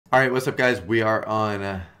Alright, what's up guys? We are on...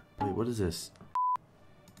 wait, what is this?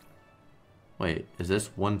 Wait, is this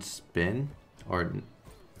one spin? Or...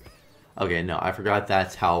 Okay, no, I forgot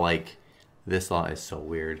that's how, like, this lot is so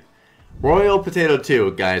weird. Royal Potato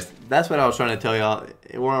 2, guys. That's what I was trying to tell y'all.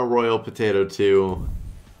 We're on Royal Potato 2.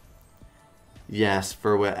 Yes,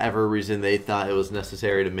 for whatever reason they thought it was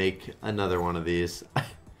necessary to make another one of these.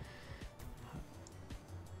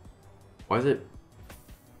 Why is it...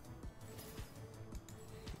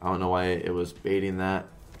 I don't know why it was baiting that.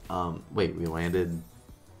 Wait, we landed...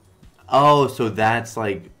 Oh, so that's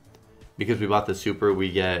like... Because we bought the super,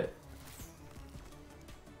 we got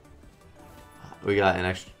an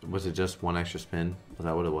extra... Was it just one extra spin? Was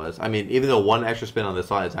that what it was? I mean, even though one extra spin on this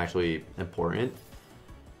lot is actually important.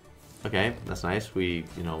 Okay, that's nice. We,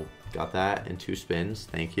 you know, got that in 2 spins.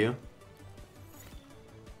 Thank you.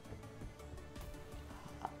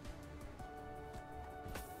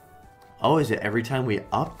 Oh, is it every time we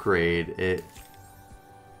upgrade it?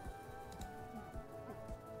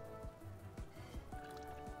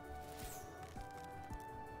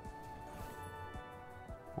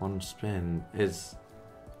 One spin is...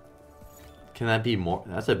 Can that be more?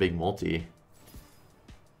 That's a big multi.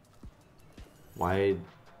 Why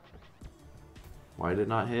did it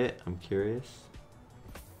not hit? I'm curious.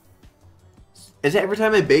 Is it every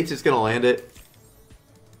time it baits it's gonna land it?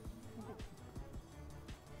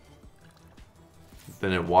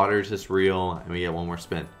 Then it waters this reel and we get one more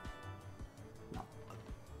spin.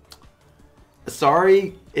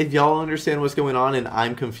 Sorry if y'all understand what's going on and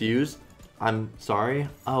I'm confused. I'm sorry.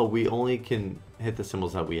 Oh, we only can hit the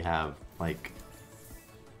symbols that we have. Like,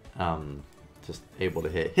 just able to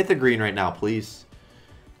hit. Hit the green right now, please.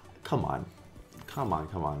 Come on. Come on,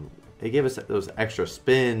 come on. They gave us those extra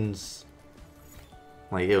spins.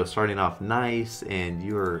 Like, it was starting off nice and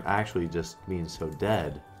you were actually just being so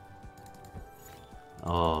dead.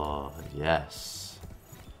 Oh, yes.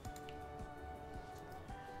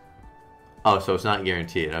 Oh, so it's not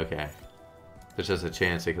guaranteed. Okay. There's just a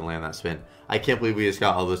chance it can land that spin. I can't believe we just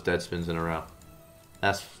got all those dead spins in a row.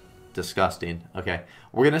 That's disgusting. Okay.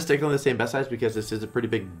 We're going to stick on the same bet size because this is a pretty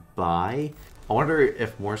big buy. I wonder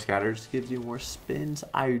if more scatters gives you more spins.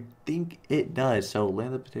 I think it does. So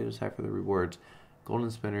land the potato sack for the rewards. Golden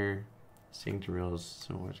spinner. Synced reels.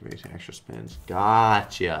 So much making extra spins.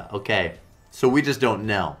 Gotcha. Okay. So we just don't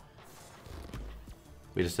know.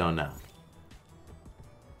 We just don't know.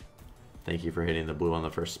 Thank you for hitting the blue on the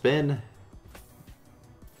first spin.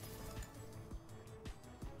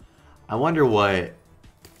 I wonder what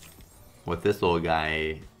this little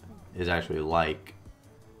guy is actually like.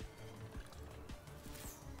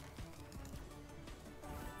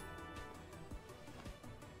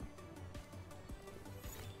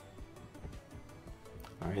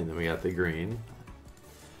 Alright, and then we got the green.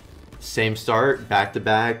 Same start, back to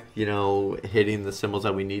back, you know, hitting the symbols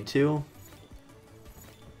that we need to.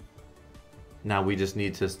 Now we just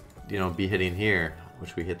need to, you know, be hitting here,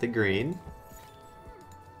 which we hit the green.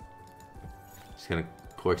 Just gonna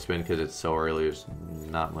quick spin because it's so early, there's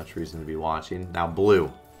not much reason to be watching. Now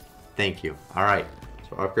blue. Thank you. Alright,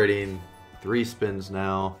 so upgrading 3 spins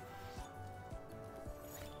now.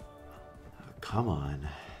 Oh, come on.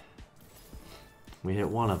 We hit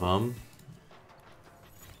one of them.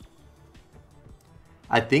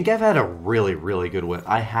 I think I've had a really, really good win.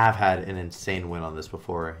 I have had an insane win on this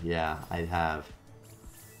before. Yeah, I have.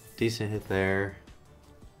 Decent hit there.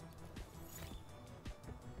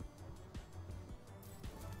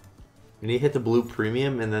 We need to hit the blue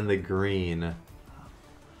premium and then the green.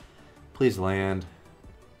 Please land.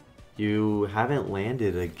 You haven't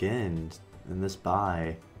landed again in this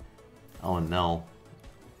buy. Oh no.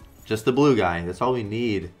 Just the blue guy. That's all we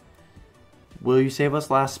need. Will you save us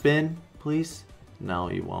last spin, please?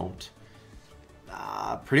 No, you won't.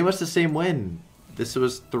 Pretty much the same win. This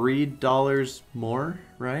was $3 more,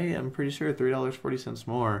 right? I'm pretty sure $3.40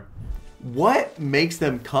 more. What makes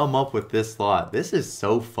them come up with this slot? This is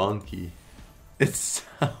so funky. It's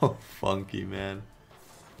so funky, man.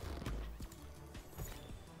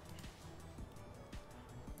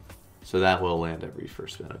 So that will land every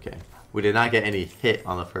first spin. Okay. We did not get any hit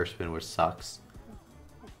on the first spin, which sucks.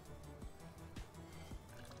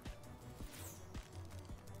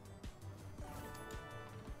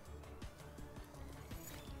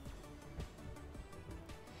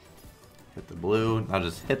 Hit the blue. Now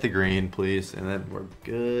just hit the green, please, and then we're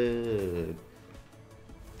good.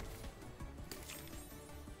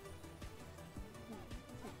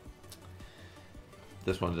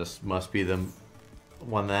 This one just must be the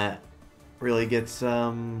one that really gets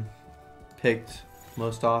picked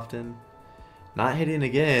most often. Not hitting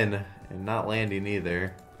again, and not landing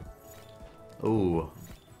either. Ooh.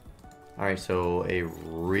 Alright, so a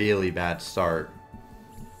really bad start.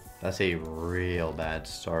 That's a real bad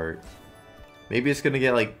start. Maybe it's gonna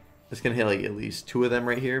get like, it's gonna hit like at least 2 of them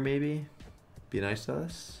right here, maybe? Be nice to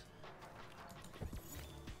us.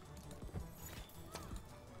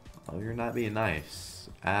 Oh, you're not being nice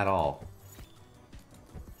at all.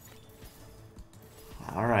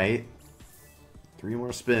 Alright. 3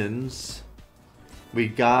 more spins. We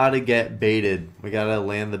gotta get baited. We gotta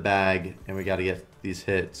land the bag, and we gotta get these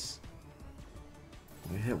hits.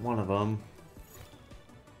 We hit one of them.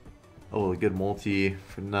 Oh, a good multi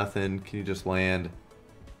for nothing. Can you just land?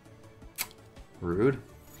 Rude.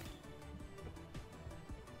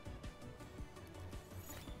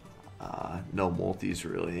 No multis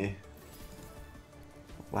really.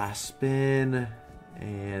 Last spin,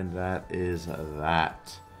 and that is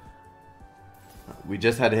that. We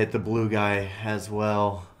just had to hit the blue guy as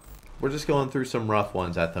well. We're just going through some rough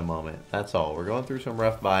ones at the moment. That's all. We're going through some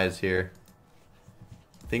rough buys here.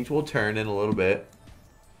 Things will turn in a little bit.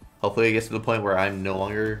 Hopefully it gets to the point where I'm no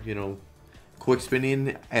longer, you know, quick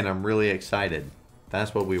spinning, and I'm really excited.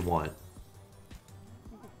 That's what we want.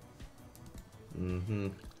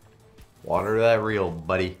 Water that reel,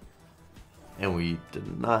 buddy. And we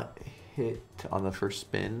did not hit on the first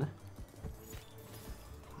spin.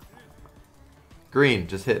 Green,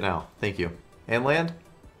 just hit now. Thank you. And land?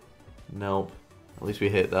 Nope. At least we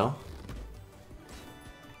hit though.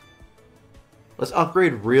 Let's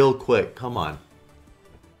upgrade real quick. Come on.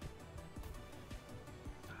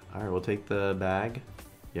 Alright, we'll take the bag.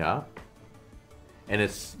 Yeah. And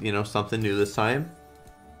it's, you know, something new this time.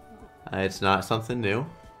 It's not something new.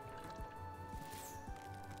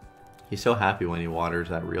 He's so happy when he waters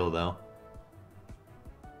that reel, though.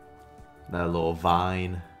 That little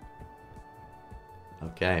vine.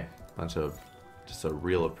 Okay, bunch of just a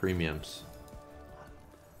reel of premiums.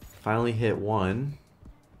 Finally hit one.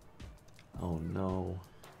 Oh no.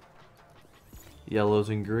 Yellows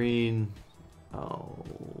and green. Oh.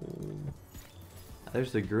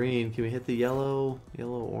 There's the green. Can we hit the yellow?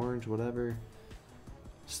 Yellow, orange, whatever.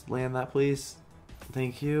 Just land that, please.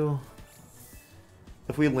 Thank you.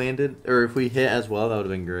 If we landed, or if we hit as well, that would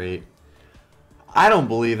have been great. I don't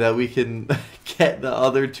believe that we can get the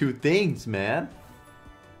other 2 things, man.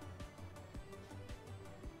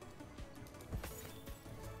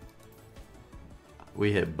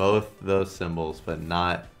 We hit both those symbols, but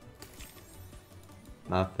not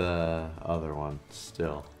the other one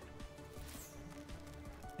still.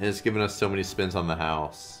 And it's given us so many spins on the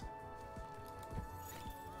house.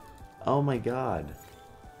 Oh my god.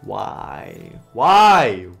 Why?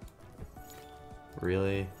 Why?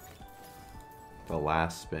 Really? The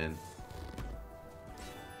last spin.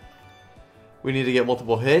 We need to get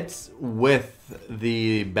multiple hits with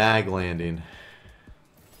the bag landing.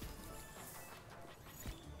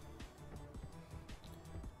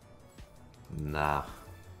 Nah.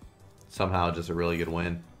 Somehow just a really good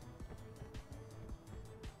win.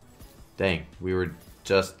 Dang, we were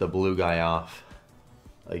just the blue guy off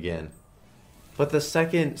again. But the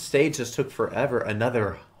second stage just took forever.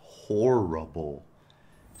 Another horrible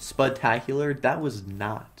Spudtacular. That was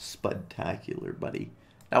not Spudtacular, buddy.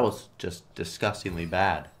 That was just disgustingly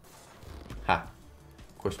bad. Ha.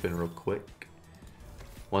 Quick spin real quick.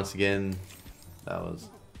 Once again, that was...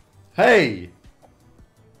 Hey!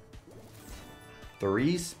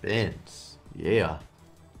 3 spins. Yeah.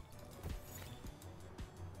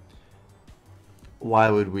 Why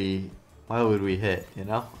would we hit, you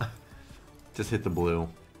know? Just hit the blue.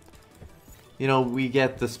 You know, we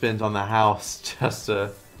get the spins on the house just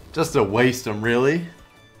to waste them, really.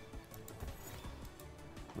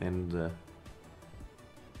 And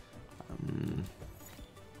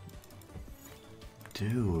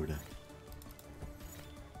dude.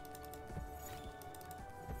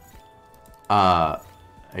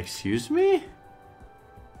 Excuse me?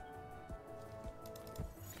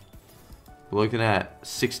 We're looking at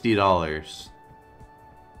 $60.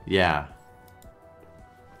 Yeah.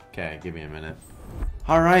 Okay, give me a minute.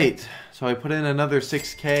 Alright, so I put in another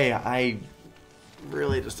 6K. I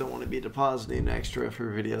really just don't want to be depositing extra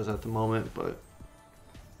for videos at the moment, but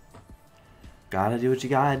gotta do what you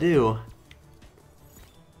gotta do.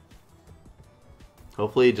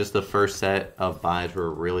 Hopefully just the first set of buys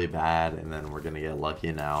were really bad, and then we're gonna get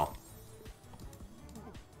lucky now.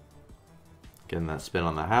 Getting that spin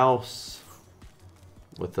on the house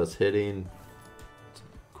with us hitting.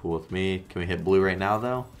 Cool with me. Can we hit blue right now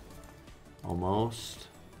though? Almost.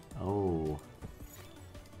 Oh.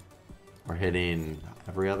 We're hitting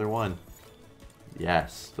every other one.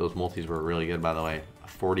 Yes, those multis were really good, by the way. A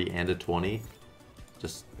 40 and a 20.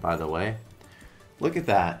 Just by the way. Look at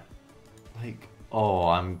that. Like, oh,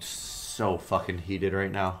 I'm so fucking heated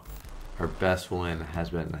right now. Our best win has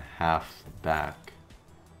been half back.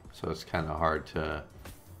 So it's kind of hard to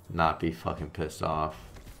not be fucking pissed off.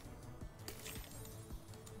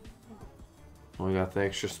 We got the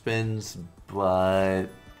extra spins, but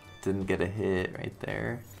didn't get a hit right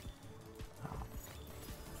there.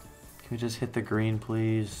 Can we just hit the green,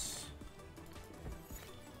 please?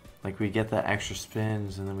 Like, we get the extra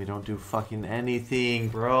spins and then we don't do fucking anything,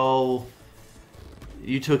 bro.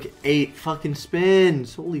 You took 8 fucking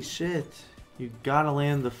spins. Holy shit. You gotta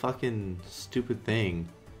land the fucking stupid thing.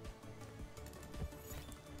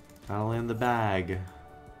 Gotta land the bag.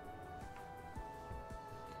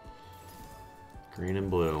 Green and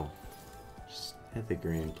blue. Just hit the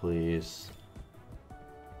green, please.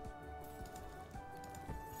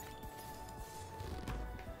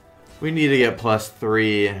 We need to get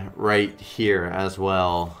 +3 right here as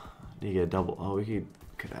well. Need to get a double. Oh, we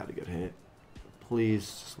could add a good hit. Please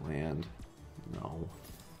just land. No.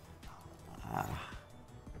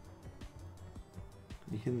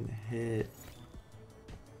 You can hit.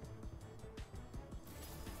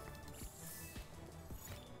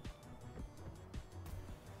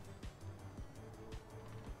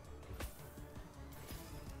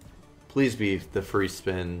 Please be the free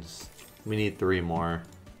spins. We need 3 more.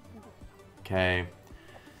 Okay.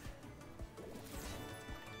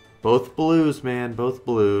 Both blues, man. Both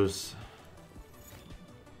blues.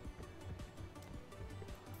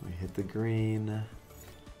 We hit the green.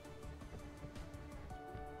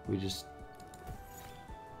 We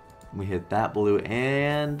hit that blue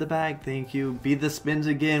and the bag. Thank you. Be the spins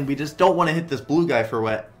again. We just don't want to hit this blue guy for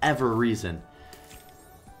whatever reason.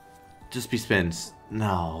 Just be spins.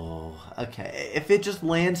 No. Okay. If it just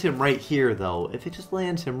lands him right here, though. If it just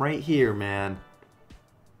lands him right here, man.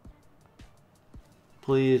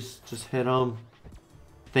 Please, just hit him.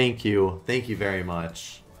 Thank you. Thank you very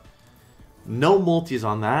much. No multis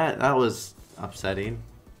on that. That was upsetting.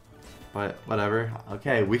 But whatever.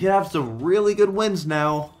 Okay, we can have some really good wins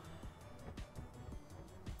now.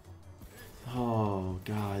 Oh,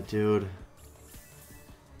 God, dude.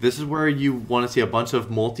 This is where you want to see a bunch of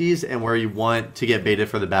multis and where you want to get baited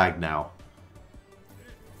for the bag now.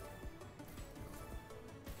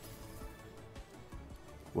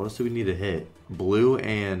 What else do we need to hit? Blue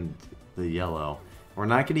and the yellow. We're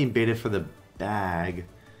not getting baited for the bag.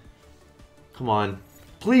 Come on.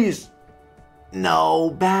 Please. No.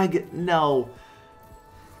 Bag. No.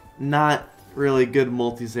 Not really good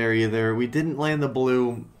multis there either. We didn't land the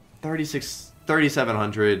blue.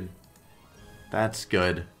 3,700. That's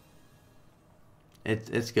good.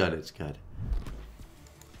 It's good. It's good.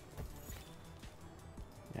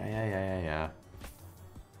 Yeah.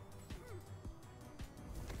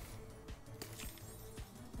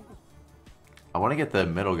 I want to get the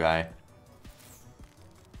middle guy.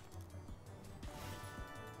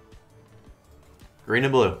 Green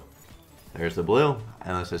and blue. There's the blue.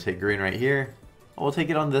 And let's just hit green right here. Oh, we'll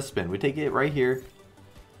take it on this spin. We take it right here.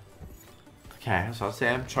 Okay, so I'll say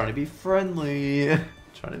I'm trying to be friendly.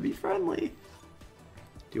 Trying to be friendly.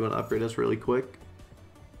 Do you want to upgrade us really quick?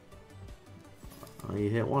 Oh, you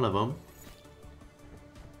hit one of them.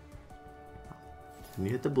 And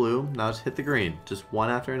you hit the blue. Now just hit the green. Just one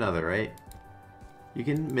after another, right? You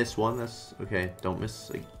can miss one. That's okay. Don't miss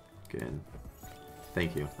again.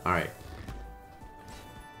 Thank you. Alright.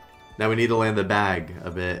 Now we need to land the bag a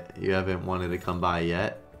bit. You haven't wanted to come by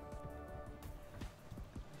yet.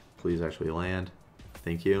 Please actually land.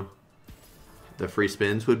 Thank you. The free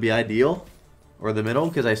spins would be ideal. Or the middle,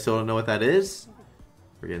 because I still don't know what that is.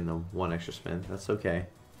 We're getting the one extra spin. That's okay.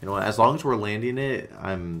 You know what? As long as we're landing it,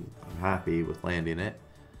 I'm happy with landing it.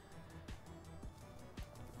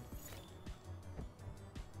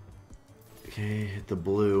 Okay, hit the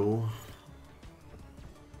blue.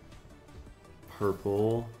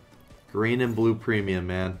 Purple. Green and blue premium,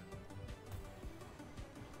 man.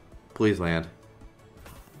 Please land.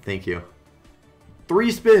 Thank you.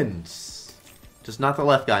 3 spins. Just not the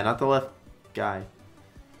left guy. Not the left guy.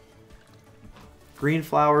 Green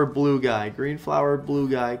flower, blue guy. Green flower, blue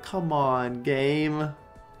guy. Come on, game.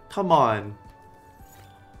 Come on.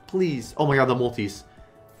 Please. Oh my god, the multis.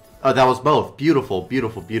 Oh, that was both. Beautiful,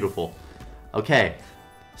 beautiful, beautiful. Okay.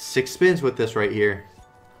 6 spins with this right here.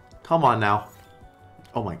 Come on now.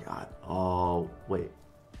 Oh my god. Oh, wait.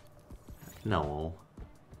 No.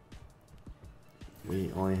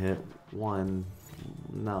 We only hit 1.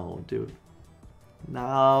 No, dude.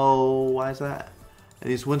 No. Why is that?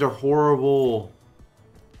 And these wins are horrible.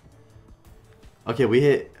 Okay, we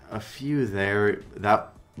hit a few there.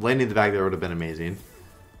 That landing the bag there would have been amazing.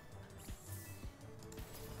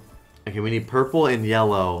 Okay, we need purple and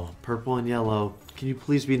yellow. Purple and yellow. Can you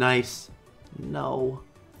please be nice? No.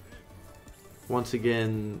 Once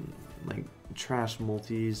again, like, trash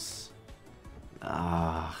multis.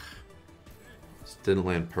 Ah. Just didn't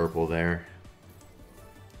land purple there.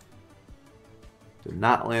 Did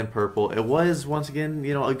not land purple. It was, once again,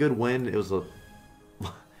 you know, a good win. It was a,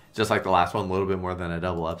 just like the last one, a little bit more than a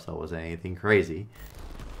double up, so it wasn't anything crazy.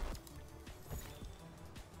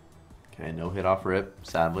 Okay, no hit off rip,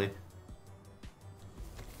 sadly.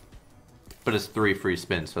 But it's 3 free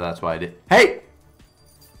spins, so that's why I did. Hey!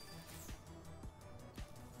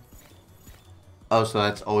 Oh, so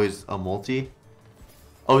that's always a multi?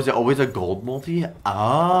 Oh, is it always a gold multi?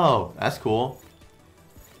 Oh, that's cool.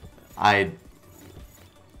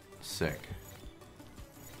 Sick.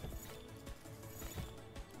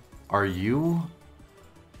 Are you?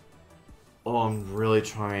 Oh, I'm really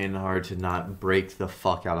trying hard to not break the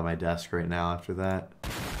fuck out of my desk right now after that.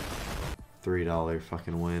 $3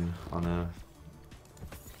 fucking win on a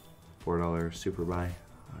 $4 super buy.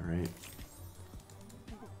 Alright.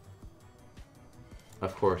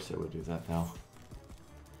 Of course it would do that now.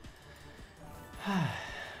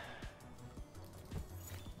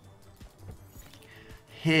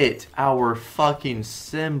 Hit our fucking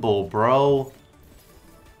symbol, bro.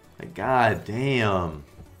 Like, god damn.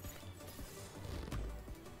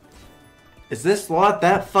 Is this slot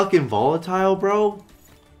that fucking volatile, bro?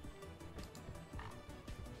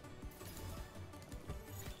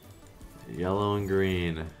 Yellow and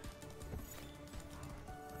green.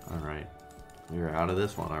 Alright. We are out of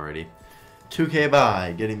this one already. 2K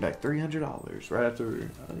buy, getting back $300 right after.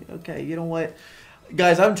 Okay, you know what?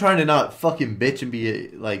 Guys, I'm trying to not fucking bitch and be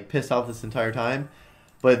like pissed off this entire time.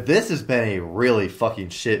 But this has been a really fucking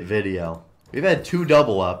shit video. We've had 2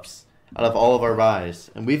 double ups out of all of our buys.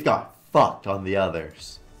 And we've got fucked on the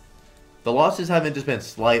others. The losses haven't just been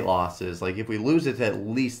slight losses. Like if we lose, it's at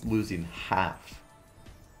least losing half.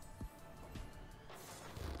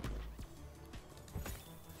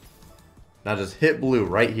 Now just hit blue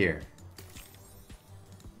right here.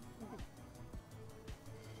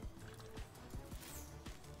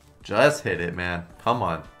 Just hit it, man. Come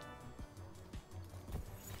on.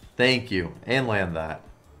 Thank you. And land that.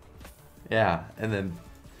 Yeah, and then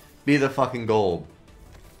be the fucking gold.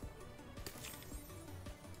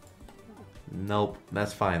 Nope,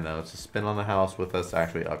 that's fine though. It's a spin on the house with us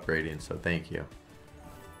actually upgrading, so thank you.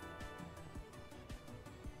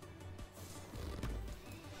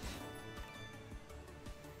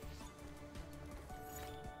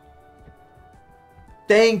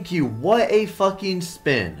 Thank you. What a fucking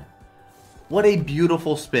spin. What a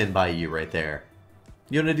beautiful spin by you right there.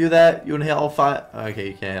 You want to do that? You want to hit all 5? Okay,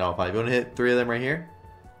 you can't hit all 5. You want to hit 3 of them right here?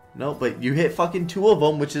 No, but you hit fucking 2 of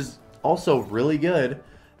them, which is also really good.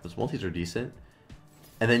 Those multis are decent.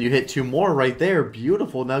 And then you hit 2 more right there.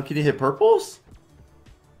 Beautiful. Now can you hit purples?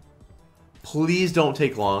 Please don't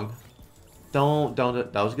take long. Don't.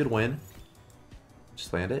 That was a good win.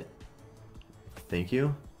 Just land it. Thank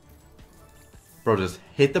you. Bro, just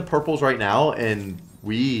hit the purples right now and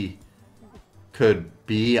we could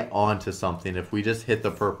be onto something. If we just hit the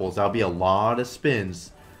purples, that'll be a lot of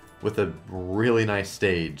spins with a really nice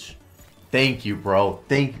stage. Thank you, bro.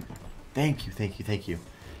 Thank you.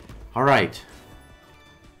 All right.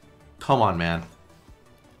 Come on, man.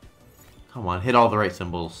 Come on, hit all the right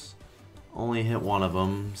symbols. Only hit 1 of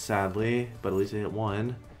them, sadly, but at least I hit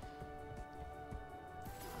 1.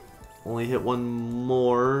 Only hit 1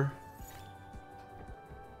 more.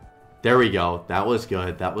 There we go. That was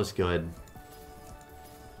good. That was good.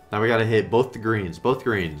 Now we gotta hit both the greens. Both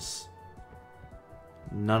greens.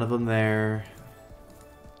 None of them there.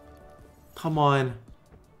 Come on.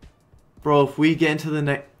 Bro, if we get into the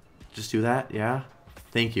next... Just do that, yeah?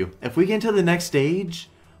 Thank you. If we get into the next stage...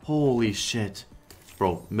 Holy shit.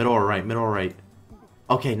 Bro, middle or right? Middle or right?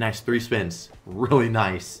 Okay, nice. 3 spins. Really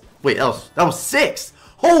nice. Wait, that was 6!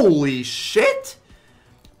 Holy shit!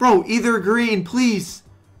 Bro, either green, please.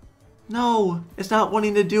 No, it's not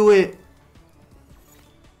wanting to do it.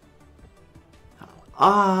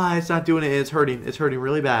 Ah, it's not doing it. It's hurting. It's hurting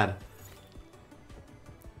really bad.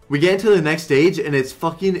 We get into the next stage and it's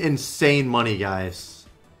fucking insane money, guys.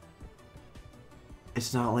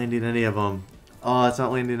 It's not landing any of them. Oh, it's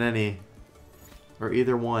not landing any. Or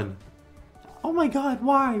either one. Oh my god,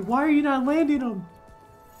 why? Why are you not landing them?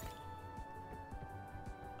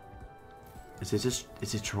 Is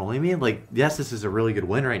it trolling me? Like, yes, this is a really good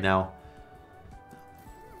win right now.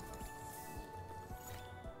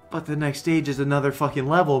 But the next stage is another fucking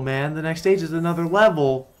level, man. The next stage is another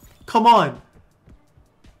level. Come on.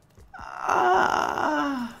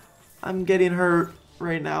 I'm getting hurt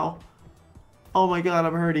right now. Oh my god,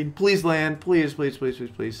 I'm hurting. Please land. Please, please, please,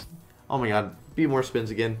 please, please. Oh my god. Be more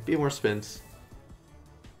spins again. Be more spins.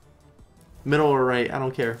 Middle or right, I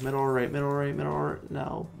don't care. Middle or right, middle or right, middle or right.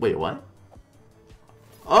 No. Wait, what?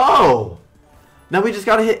 Oh! Now we just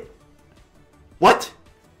gotta hit... What?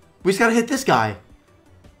 We just gotta hit this guy.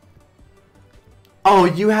 Oh,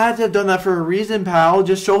 you had to have done that for a reason, pal.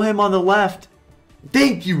 Just show him on the left.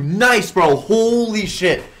 Thank you. Nice, bro. Holy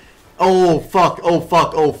shit. Oh, fuck. Oh,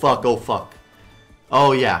 fuck. Oh, fuck. Oh, fuck.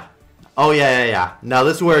 Oh, yeah. Oh, yeah. Now,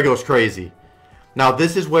 this is where it goes crazy. Now,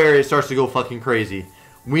 this is where it starts to go fucking crazy.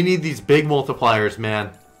 We need these big multipliers,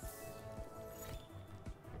 man.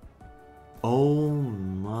 Oh,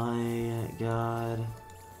 my God.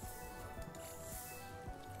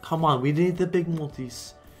 Come on. We need the big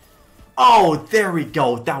multis. Oh, there we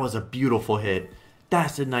go. That was a beautiful hit.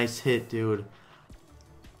 That's a nice hit, dude.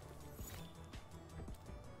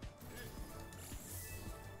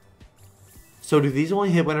 So do these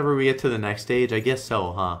only hit whenever we get to the next stage? I guess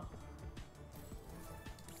so,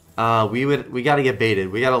 huh? We gotta get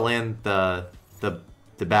baited. We gotta land the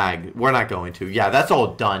bag. We're not going to. Yeah, that's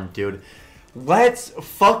all done, dude. Let's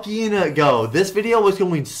fucking go. This video was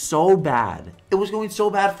going so bad. It was going so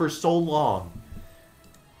bad for so long.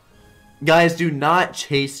 Guys, do not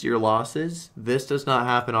chase your losses. This does not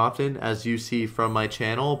happen often, as you see from my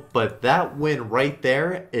channel. But that win right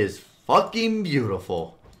there is fucking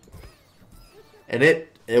beautiful. And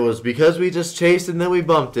it was because we just chased and then we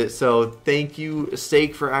bumped it. So thank you,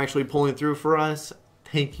 Steak, for actually pulling through for us.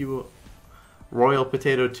 Thank you, Royal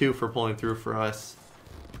Potato 2, for pulling through for us.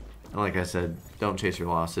 And like I said, don't chase your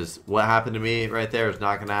losses. What happened to me right there is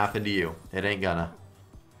not going to happen to you. It ain't gonna.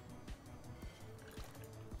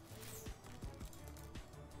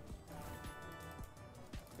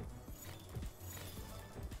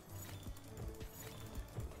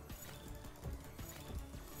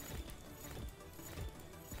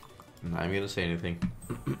 I'm not even gonna say anything.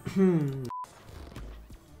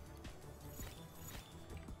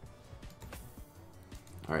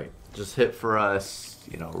 Alright, just hit for us,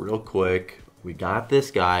 you know, real quick. We got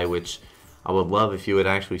this guy, which I would love if you would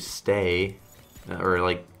actually stay, or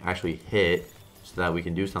like actually hit, so that we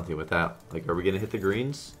can do something with that. Like, are we gonna hit the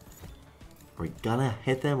greens? Are we gonna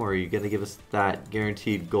hit them, or are you gonna give us that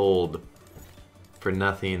guaranteed gold for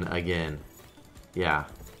nothing again? Yeah.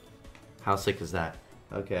 How sick is that?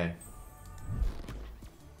 Okay.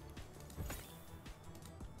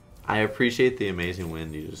 I appreciate the amazing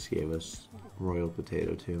win you just gave us, Royal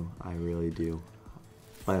Potato 2. I really do.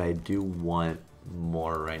 But I do want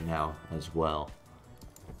more right now as well.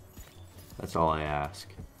 That's all I ask.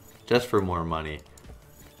 Just for more money.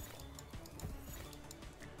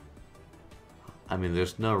 I mean,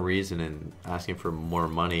 there's no reason in asking for more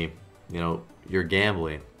money. You know, you're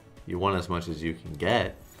gambling. You want as much as you can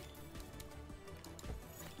get.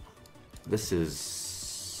 This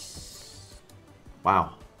is...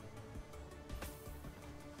 Wow.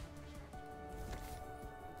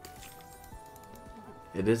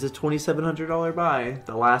 It is a $2,700 buy.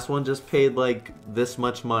 The last one just paid like this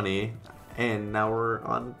much money. And now we're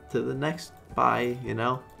on to the next buy, you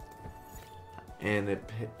know? And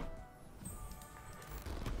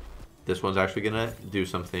this one's actually gonna do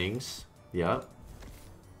some things. Yep.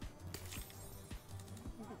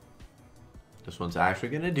 This one's actually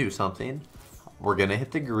gonna do something. We're gonna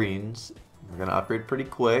hit the greens. We're gonna upgrade pretty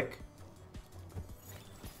quick.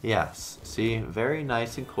 Yes. See, very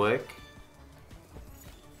nice and quick.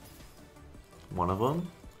 One of them.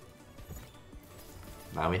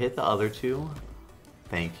 Now we hit the other two.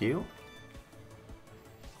 Thank you.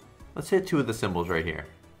 Let's hit two of the symbols right here.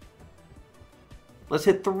 Let's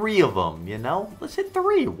hit three of them, you know? Let's hit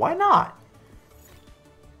three. Why not?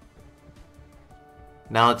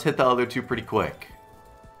 Now let's hit the other two pretty quick.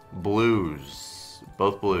 Blues.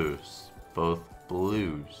 Both blues. Both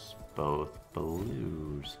blues. Both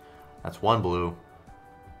blues. That's one blue.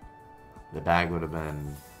 The bag would have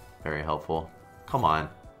been very helpful. Come on.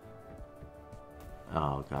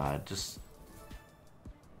 Oh god, just...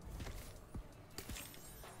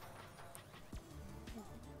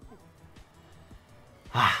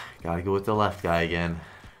 Gotta go with the left guy again.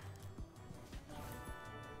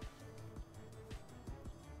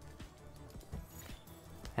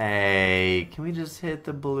 Hey, can we just hit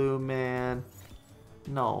the blue, man?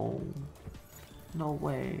 No. No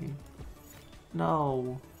way.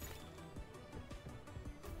 No.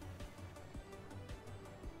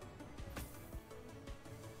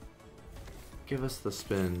 Give us the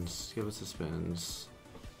spins. Give us the spins.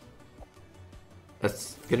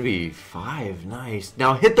 That's gonna be 5. Nice.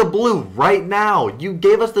 Now hit the blue right now. You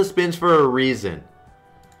gave us the spins for a reason.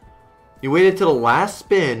 You waited till the last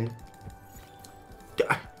spin.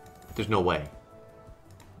 There's no way.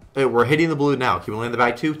 Hey, we're hitting the blue now. Can we land the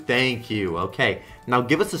bag too? Thank you. Okay. Now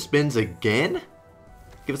give us the spins again.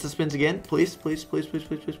 Give us the spins again. Please, please, please, please,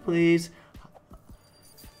 please, please, please.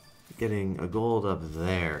 Getting a gold up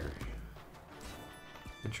there.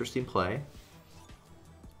 Interesting play.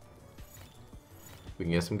 We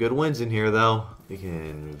can get some good wins in here, though. We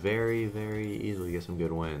can very, very easily get some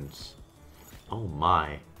good wins. Oh,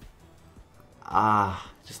 my.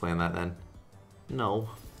 Ah, just land that then. No.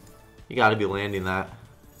 You gotta be landing that.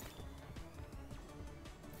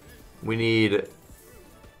 We need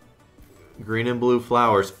green and blue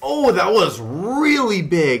flowers. Oh, that was really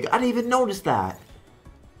big. I didn't even notice that.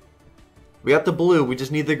 We got the blue. We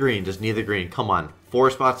just need the green. Just need the green. Come on. 4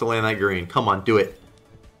 spots to land that green. Come on, do it.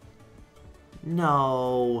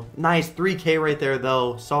 No. Nice. 3K right there,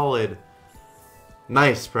 though. Solid.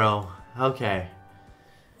 Nice, bro. Okay.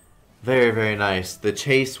 Very, very nice. The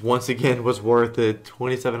chase, once again, was worth it.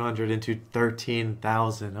 2,700 into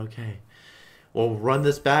 13,000. Okay. We'll run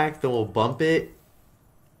this back, then we'll bump it,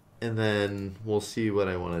 and then we'll see what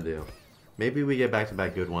I want to do. Maybe we get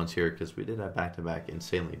back-to-back good ones here, because we did have back-to-back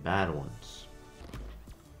insanely bad ones.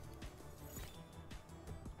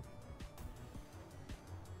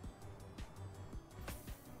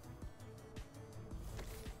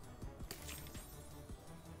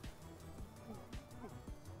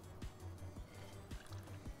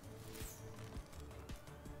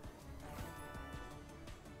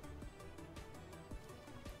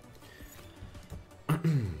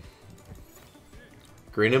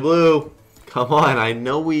 Green and blue. Come on, I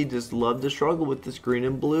know we just love to struggle with this green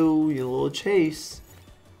and blue, you little chase.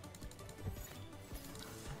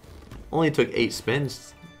 Only took 8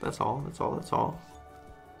 spins. That's all, that's all, that's all.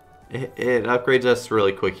 It upgrades us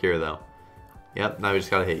really quick here, though. Yep, now we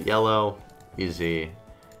just gotta hit yellow. Easy.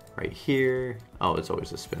 Right here. Oh, it's always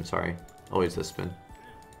this spin, sorry. Always this spin.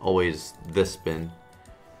 Always this spin.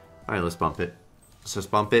 Alright, let's bump it. Let's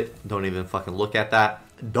just bump it. Don't even fucking look at that.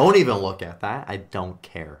 Don't even look at that. I don't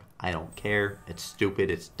care. I don't care. It's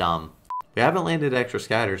stupid. It's dumb. We haven't landed extra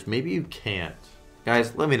scatters. Maybe you can't.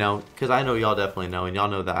 Guys, let me know. Because I know y'all definitely know. And y'all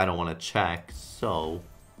know that I don't want to check. So,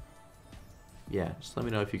 yeah. Just let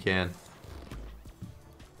me know if you can.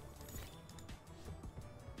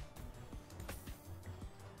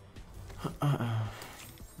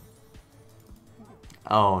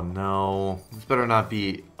 Oh no, this better not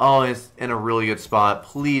be. Oh, it's in a really good spot.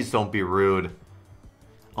 Please don't be rude.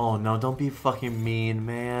 Oh no, don't be fucking mean,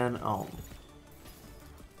 man. Oh.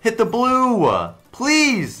 Hit the blue!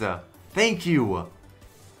 Please! Thank you.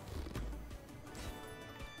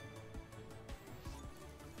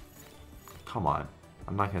 Come on.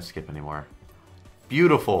 I'm not gonna skip anymore.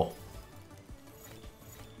 Beautiful.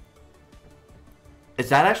 Is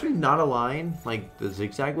that actually not a line? Like the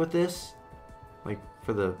zigzag with this? Like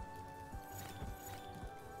for the...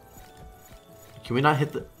 Can we not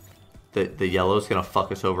hit the yellow's gonna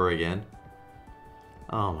fuck us over again?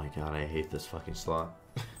 Oh my god, I hate this fucking slot.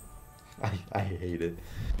 I hate it.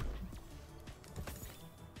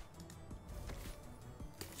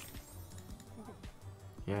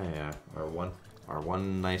 Yeah, our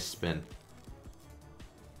one nice spin.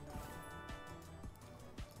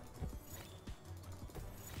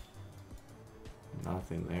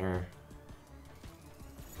 Nothing there.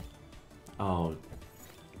 Oh,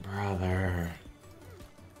 brother.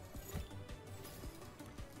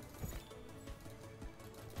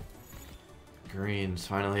 Greens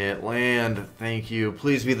finally hit land. Thank you.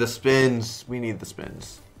 Please be the spins. We need the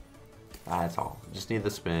spins. That's all. Just need the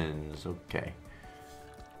spins. Okay.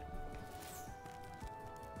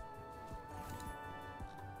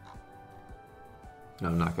 No,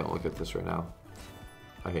 I'm not going to look at this right now.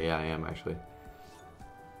 Okay, yeah, I am actually.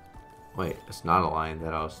 Wait, it's not a line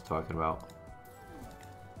that I was talking about.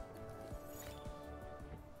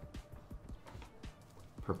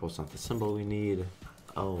 Purple's not the symbol we need.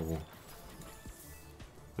 Oh.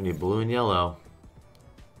 We need blue and yellow.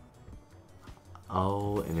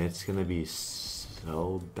 Oh, and it's gonna be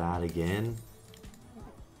so bad again.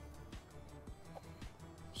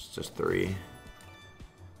 It's just 3.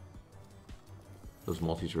 Those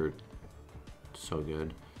multis were so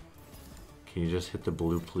good. Can you just hit the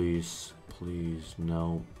blue, please? Please,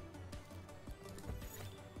 no.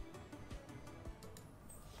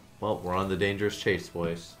 Well, we're on the dangerous chase,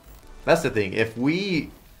 boys. That's the thing. If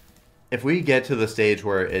we get to the stage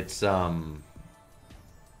where it's I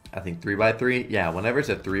think 3x3, yeah, whenever it's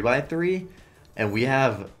a 3x3 and we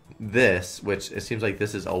have this, which it seems like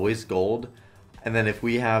this is always gold, and then if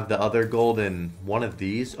we have the other gold in one of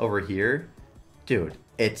these over here, dude,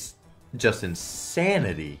 it's just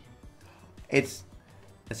insanity. It's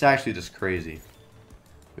actually just crazy.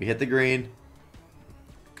 We hit the green.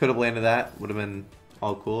 Could have landed that. Would have been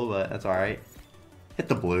all cool, but that's alright. Hit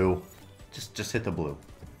the blue. Just hit the blue.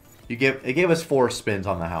 It gave us 4 spins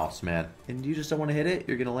on the house, man. And you just don't want to hit it?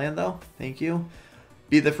 You're going to land, though? Thank you.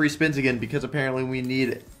 Beat the free spins again, because apparently we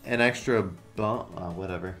need an extra bump.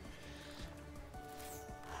 Whatever.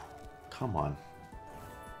 Come on.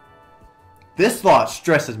 This thought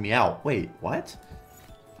stresses me out. Wait, what?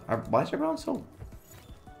 Why is our balance so...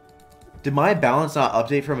 Did my balance not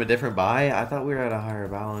update from a different buy? I thought we were at a higher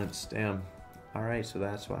balance. Damn. Alright, so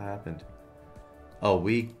that's what happened. Oh,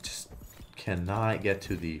 we just cannot get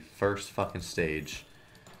to the first fucking stage.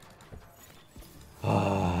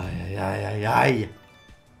 Ay.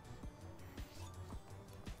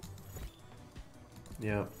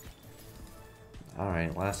 Yep.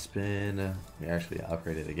 Alright, last spin. We actually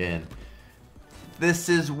upgraded again. This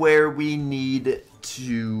is where we need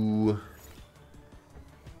to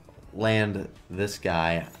land this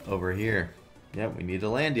guy over here. Yep, we need to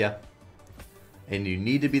land ya. And you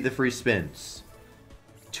need to be the free spins.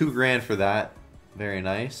 2 grand for that. Very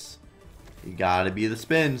nice. You gotta be the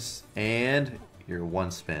spins. And you're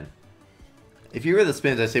 1 spin. If you were the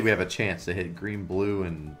spins, I say we have a chance to hit green, blue,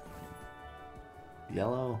 and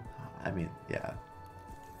yellow. I mean, yeah.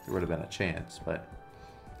 There would have been a chance, but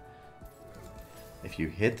if you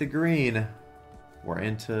hit the green, we're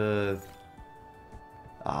into...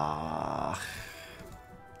 I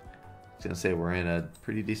was gonna say we're in a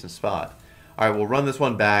pretty decent spot. Alright, we'll run this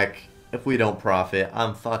one back. If we don't profit,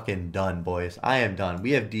 I'm fucking done, boys. I am done.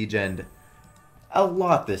 We have degened a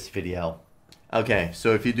lot this video. Okay,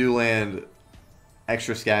 so if you do land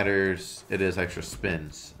extra scatters, it is extra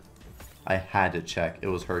spins. I had to check. It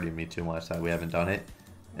was hurting me too much that we haven't done it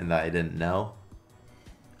and that I didn't know.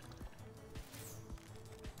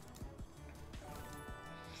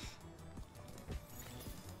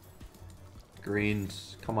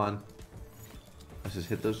 Greens, come on. Let's just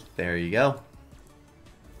hit those. There you go.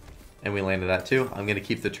 And we landed that too. I'm going to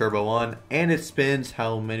keep the turbo on. And it spins.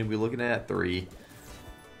 How many are we looking at? 3.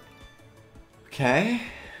 Okay.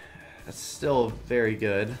 That's still very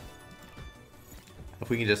good.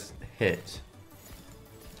 If we can just hit.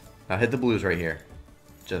 Now hit the blues right here.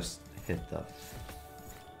 Just hit the...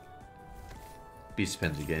 Be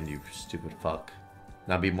spins again, you stupid fuck.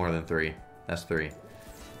 Now be more than 3. That's 3.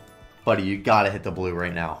 Buddy, you gotta hit the blue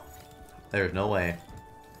right now. There's no way.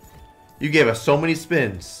 You gave us so many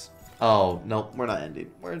spins. Oh, no, we're not ending.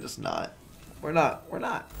 We're just not. We're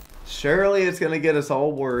not. Surely it's gonna get us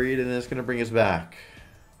all worried and it's gonna bring us back.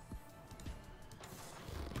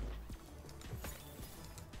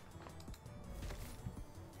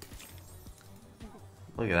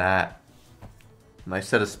 Look at that. Nice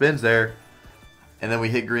set of spins there. And then we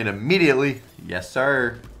hit green immediately. Yes,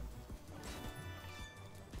 sir.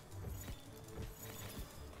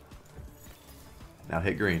 Now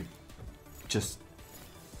hit green. Just...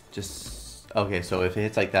 Okay, so if it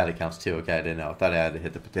hits like that, it counts too. Okay, I didn't know. I thought I had to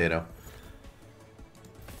hit the potato.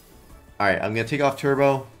 Alright, I'm going to take off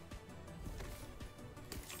turbo.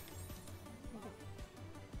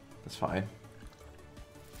 That's fine.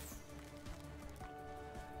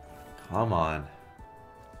 Come on.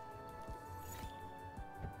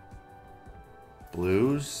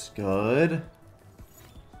 Blues, good.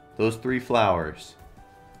 Those 3 flowers.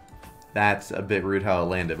 That's a bit rude how it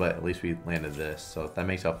landed, but at least we landed this, so that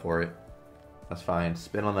makes up for it. That's fine.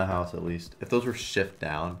 Spin on the house at least. If those were shift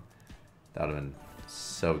down, that would have been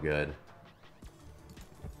so good.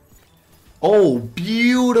 Oh,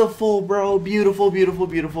 beautiful, bro. Beautiful, beautiful,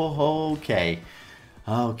 beautiful. Okay.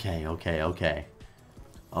 Okay.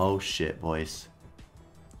 Oh, shit, boys.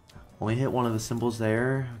 Only hit one of the symbols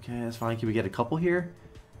there. Okay, that's fine. Can we get a couple here?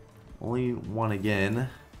 Only one again.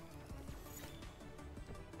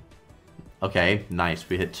 Okay, nice.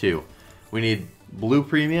 We hit 2. We need blue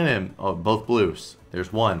premium and both blues.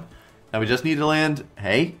 There's 1. Now we just need to land...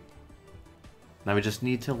 Hey? Now we just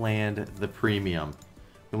need to land the premium.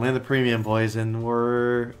 We land the premium, boys, and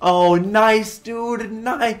we're... Oh, nice, dude.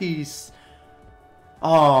 Nice.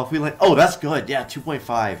 Oh, if we land... Oh, that's good. Yeah,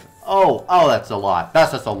 2.5. Oh, that's a lot.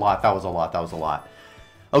 That's just a lot. That was a lot.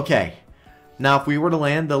 Okay. Now, if we were to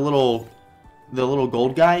land the little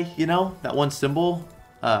gold guy, you know, that one symbol,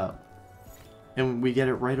 and we get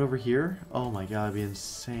it right over here. Oh my god, it'd be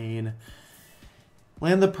insane.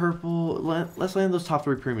 Land the purple. Let's land those top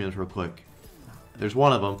 3 premiums real quick. There's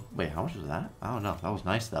one of them. Wait, how much was that? I don't know. That was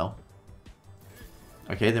nice, though.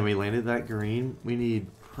 Okay, then we landed that green. We need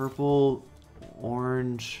purple,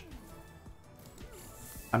 orange.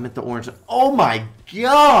 I meant the orange. Oh my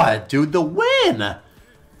god, dude, the win!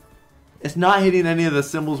 It's not hitting any of the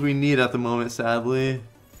symbols we need at the moment, sadly.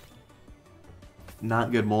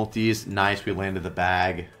 Not good multis. Nice, we landed the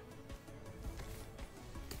bag.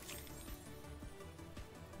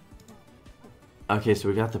 Okay, so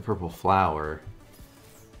we got the purple flower.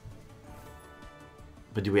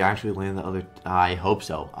 But do we actually land the other... I hope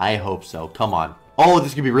so. I hope so. Come on. Oh,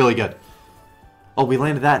 this could be really good. Oh, we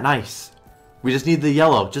landed that. Nice. We just need the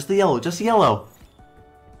yellow. Just the yellow. Just the yellow.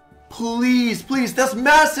 Please, please. That's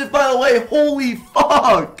massive, by the way. Holy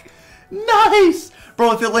fuck. Nice.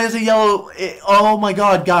 Bro, if it lands a yellow... oh, my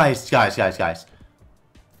God. Guys.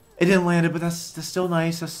 It didn't land it, but that's still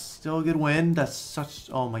nice. That's still a good win. That's such...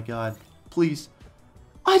 oh, my God. Please.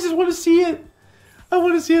 I just want to see it. I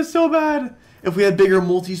want to see it so bad. If we had bigger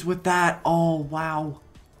multis with that. Oh, wow.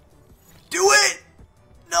 Do it!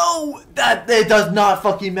 No! That it does not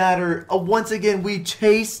fucking matter. Once again, we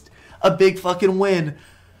chased a big fucking win.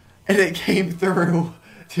 And it came through.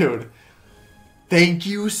 Dude. Thank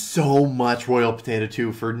you so much, Royal Potato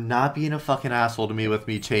 2, for not being a fucking asshole to me with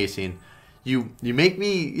me chasing. You make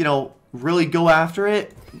me, you know, really go after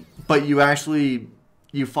it. But you actually...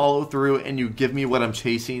 you follow through and you give me what I'm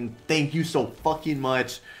chasing. Thank you so fucking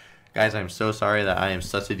much. Guys, I'm so sorry that I am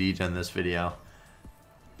such a DJ in this video.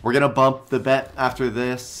 We're going to bump the bet after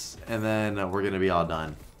this, and then we're going to be all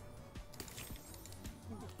done.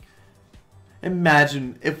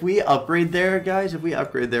 Imagine if we upgrade there, guys. If we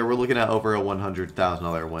upgrade there, we're looking at over a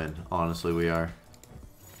 $100,000 win. Honestly, we are.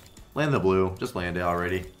 Land the blue. Just land it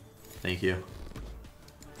already. Thank you.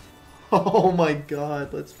 Oh my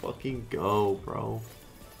God. Let's fucking go, bro.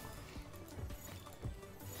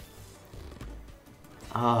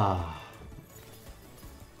 Ah.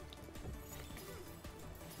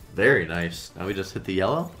 Very nice. Now we just hit the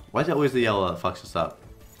yellow? Why is it always the yellow that fucks us up?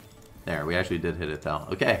 There, we actually did hit it though.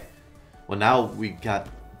 Okay. Well, now we got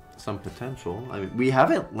some potential. I mean, we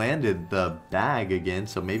haven't landed the bag again,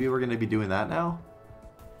 so maybe we're going to be doing that now?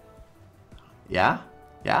 Yeah?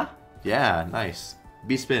 Yeah? Yeah, nice.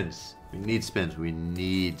 Be spins. We need spins. We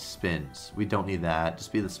need spins. We don't need that.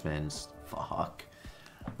 Just be the spins. Fuck.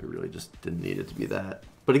 We really just didn't need it to be that.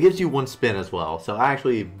 But it gives you one spin as well. So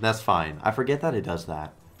actually, that's fine. I forget that it does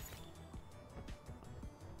that.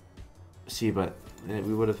 See, but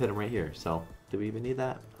we would have hit him right here. So, do we even need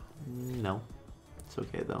that? No. It's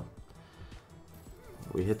okay, though.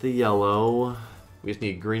 We hit the yellow. We just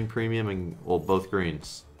need green premium and, well, both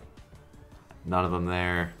greens. None of them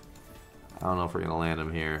there. I don't know if we're going to land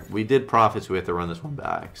them here. We did profit, so we have to run this one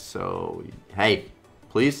back. So, hey,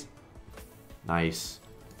 please. Nice.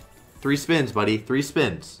 3 spins, buddy. 3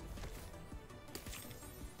 spins.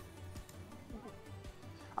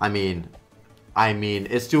 I mean,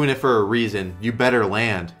 it's doing it for a reason. You better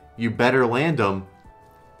land. You better land them.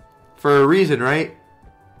 For a reason, right?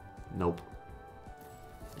 Nope.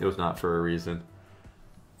 It was not for a reason.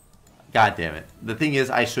 God damn it. The thing is,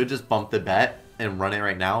 I should just bump the bet and run it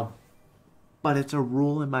right now. But it's a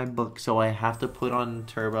rule in my book, so I have to put on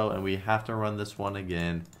turbo and we have to run this one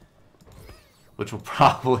again. Which will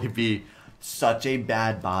probably be such a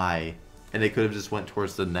bad buy. And it could have just went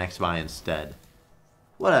towards the next buy instead.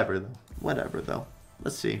 Whatever though. Whatever though.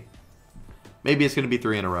 Let's see. Maybe it's going to be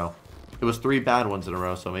 3 in a row. It was 3 bad ones in a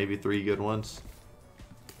row, so maybe 3 good ones.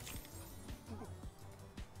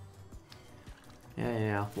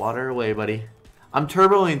 Yeah. Water away, buddy. I'm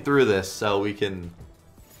turboing through this so we can...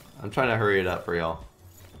 I'm trying to hurry it up for y'all.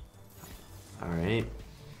 Alright.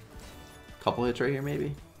 Couple hits right here,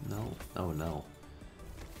 maybe? No. Oh, no.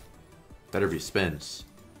 Better be spins.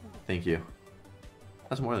 Thank you.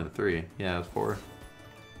 That's more than 3. Yeah, that's 4.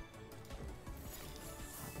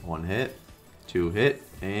 1 hit. 2 hit.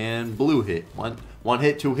 And blue hit. One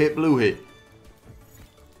hit, 2 hit, blue hit.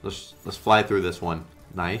 Let's fly through this one.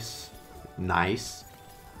 Nice. Nice.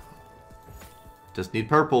 Just need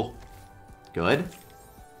purple. Good.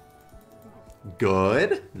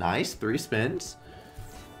 Good. Nice. 3 spins.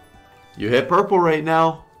 You hit purple right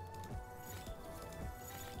now.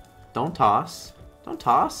 Don't toss. Don't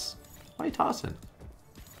toss. Why are you tossing?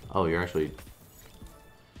 Oh, you're actually...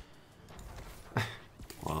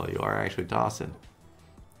 well, you are actually tossing.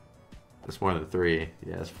 That's more than 3.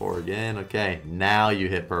 Yes, 4 again. Okay. Now you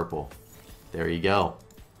hit purple. There you go.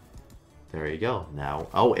 There you go. Now...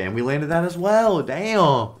 oh, and we landed that as well.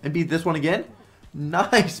 Damn. And beat this one again?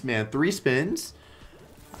 Nice, man. 3 spins.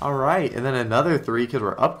 Alright. And then another 3 because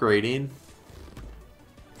we're upgrading.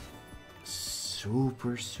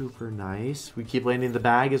 Super, super nice. We keep landing the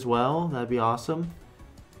bag as well. That'd be awesome.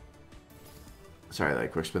 Sorry that I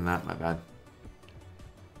quick spin that. My bad.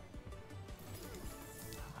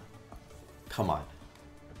 Come on.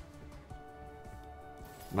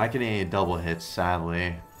 I'm not getting any double hits,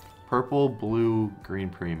 sadly. Purple, blue, green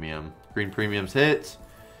premium. Green premium's hit.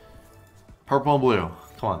 Purple and blue.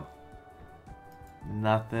 Come on.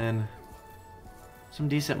 Nothing. Some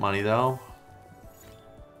decent money, though.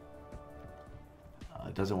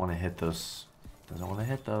 It doesn't want to hit those. Doesn't want to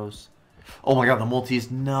hit those. Oh my god, the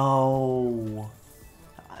multis. No.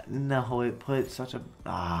 No, it put such a...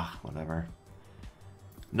 whatever.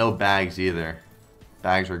 No bags either.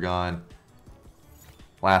 Bags are gone.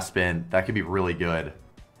 Last spin. That could be really good.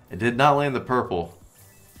 It did not land the purple.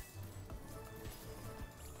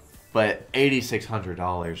 But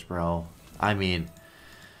 $8,600, bro. I mean,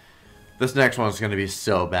 this next one's going to be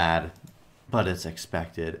so bad. But it's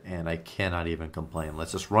expected, and I cannot even complain.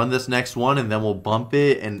 Let's just run this next one, and then we'll bump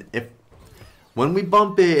it. And when we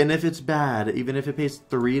bump it, and if it's bad, even if it pays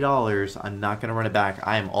 $3, I'm not going to run it back.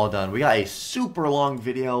 I am all done. We got a super long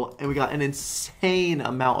video, and we got an insane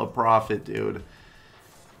amount of profit, dude.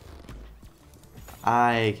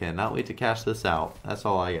 I cannot wait to cash this out. That's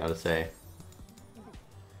all I got to say.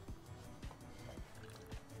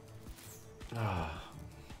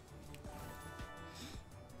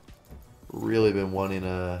 Really been wanting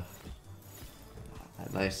a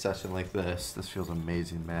nice session like this. This feels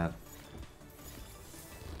amazing, man.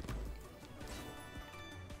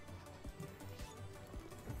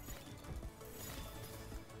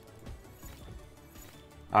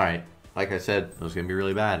 Alright, like I said, it was going to be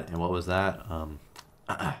really bad. And what was that?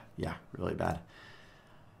 Yeah, really bad.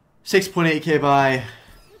 6.8k buy.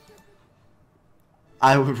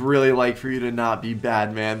 I would really like for you to not be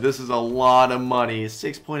bad, man. This is a lot of money.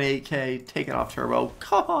 6.8k, taking off turbo.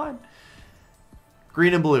 Come on.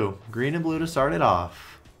 Green and blue. Green and blue to start it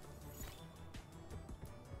off.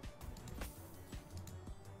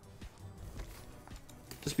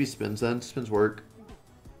 Just be spins then. Spins work.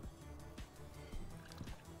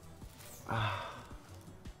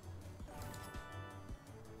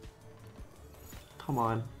 Come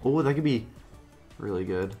on. Oh, that could be really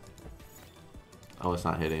good. Oh, it's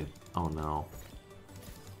not hitting. Oh, no.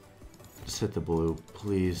 Just hit the blue,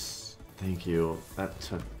 please. Thank you. That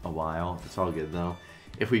took a while. It's all good, though.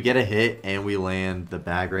 If we get a hit and we land the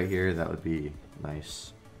bag right here, that would be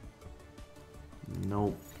nice.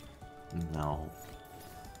 Nope. No.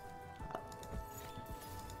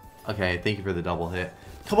 Okay, thank you for the double hit.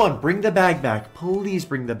 Come on, bring the bag back. Please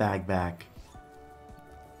bring the bag back.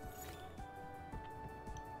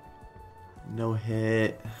 No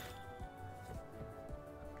hit.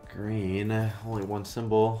 Green, only one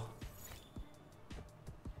symbol.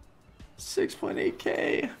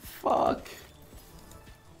 6.8k. Fuck.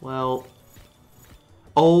 Well.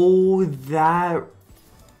 Oh, that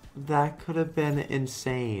could have been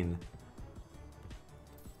insane.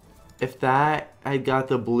 If that I got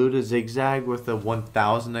the blue to zigzag with the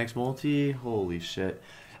 1000x multi, holy shit.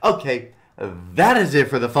 Okay, that is it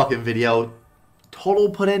for the fucking video. Total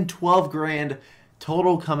put in 12 grand.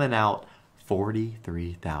 Total coming out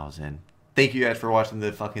 43,000. Thank you guys for watching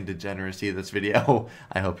the fucking degeneracy of this video.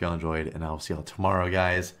 I hope y'all enjoyed, and I'll see y'all tomorrow,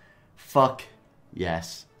 guys. Fuck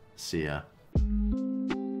yes. See ya.